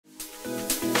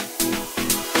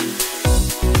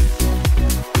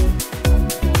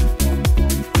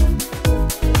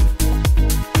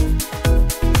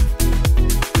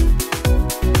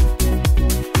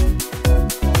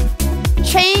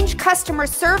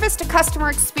service to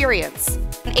customer experience.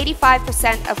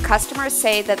 85% of customers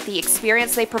say that the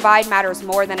experience they provide matters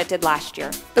more than it did last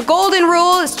year. The golden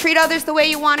rule is treat others the way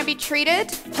you want to be treated.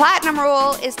 Platinum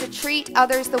rule is to treat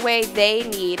others the way they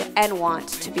need and want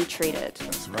to be treated.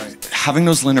 That's right. Having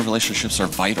those lender relationships are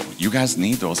vital. You guys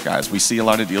need those guys. We see a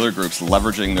lot of dealer groups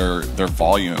leveraging their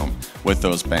volume with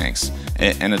those banks.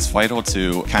 And it's vital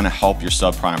to kind of help your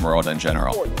subprime world in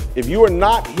general. If you are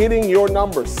not hitting your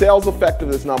numbers, sales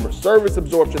effectiveness numbers, service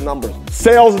absorption numbers,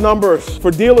 sales numbers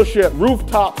for dealership,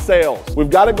 rooftop sales,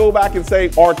 we've got to go back and say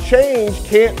our change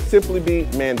can't simply be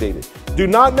mandated. Do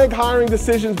not make hiring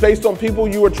decisions based on people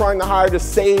you are trying to hire to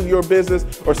save your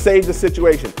business or save the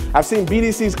situation. I've seen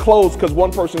BDCs close because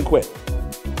one person quit.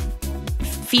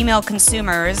 Female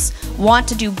consumers want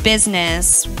to do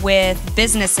business with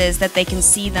businesses that they can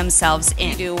see themselves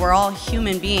in. We're all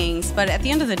human beings, but at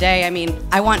the end of the day, I mean,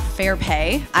 I want fair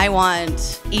pay, I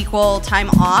want equal time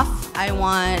off, I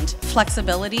want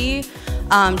flexibility,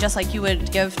 just like you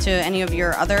would give to any of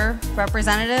your other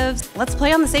representatives. Let's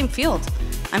play on the same field.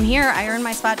 I'm here, I earned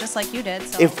my spot just like you did.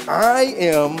 So. If I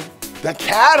am the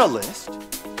catalyst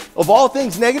of all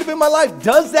things negative in my life,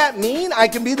 does that mean I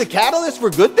can be the catalyst for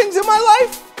good things in my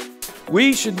life?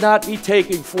 We should not be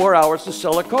taking 4 hours to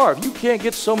sell a car. If you can't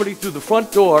get somebody through the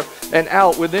front door and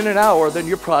out within an hour, then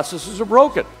your processes are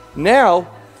broken. Now,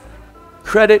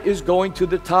 credit is going to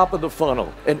the top of the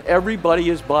funnel, and everybody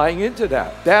is buying into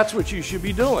that. That's what you should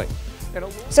be doing.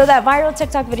 So that viral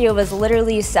TikTok video was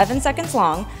literally 7 seconds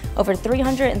long, over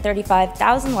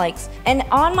 335,000 likes, and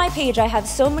on my page I have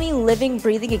so many living,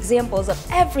 breathing examples of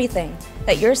everything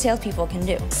that your salespeople can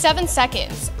do. 7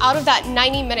 seconds out of that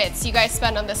 90 minutes you guys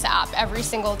spend on this app every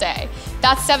single day.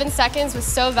 That 7 seconds was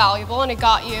so valuable, and it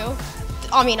got you,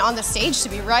 I mean, on the stage to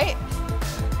be right.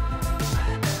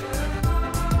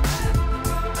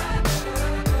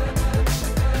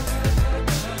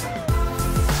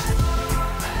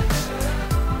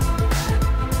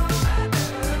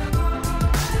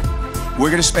 We're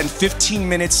gonna spend 15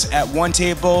 minutes at one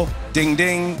table, ding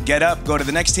ding, get up, go to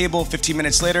the next table. 15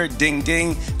 minutes later, ding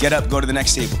ding, get up, go to the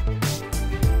next table.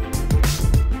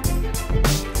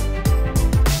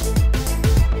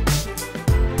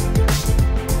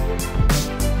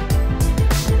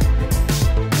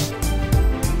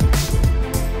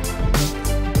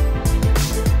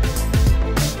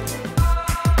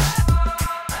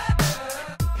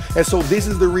 And so this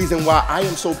is the reason why I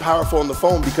am so powerful on the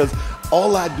phone, because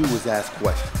all I do is ask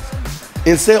questions.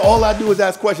 And say all I do is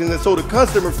ask questions, and so the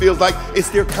customer feels like it's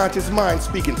their conscious mind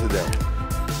speaking to them.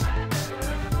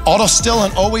 Auto still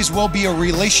and always will be a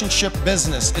relationship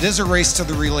business. It is a race to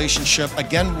the relationship.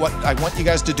 Again, what I want you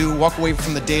guys to do, walk away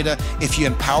from the data. If you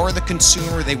empower the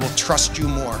consumer, they will trust you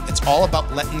more. It's all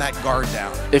about letting that guard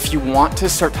down. If you want to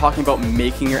start talking about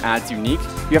making your ads unique,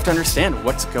 you have to understand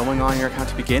what's going on in your account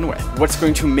to begin with. What's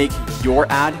going to make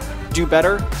your ad do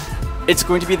better? It's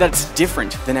going to be that it's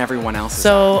different than everyone else's.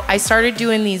 So I started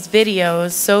doing these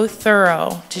videos so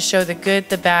thorough to show the good,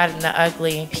 the bad, and the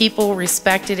ugly. People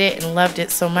respected it and loved it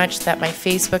so much that my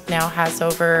Facebook now has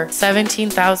over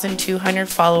 17,200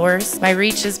 followers. My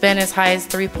reach has been as high as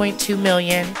 3.2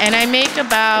 million. And I make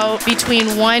about between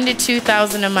 $1,000 to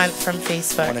 $2,000 a month from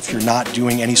Facebook. And if you're not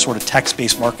doing any sort of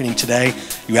text-based marketing today,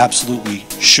 you absolutely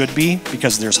should be,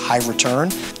 because there's high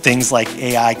return. Things like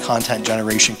AI content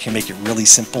generation can make it really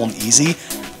simple and easy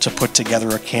to put together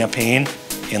a campaign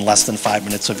in less than 5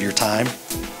 minutes of your time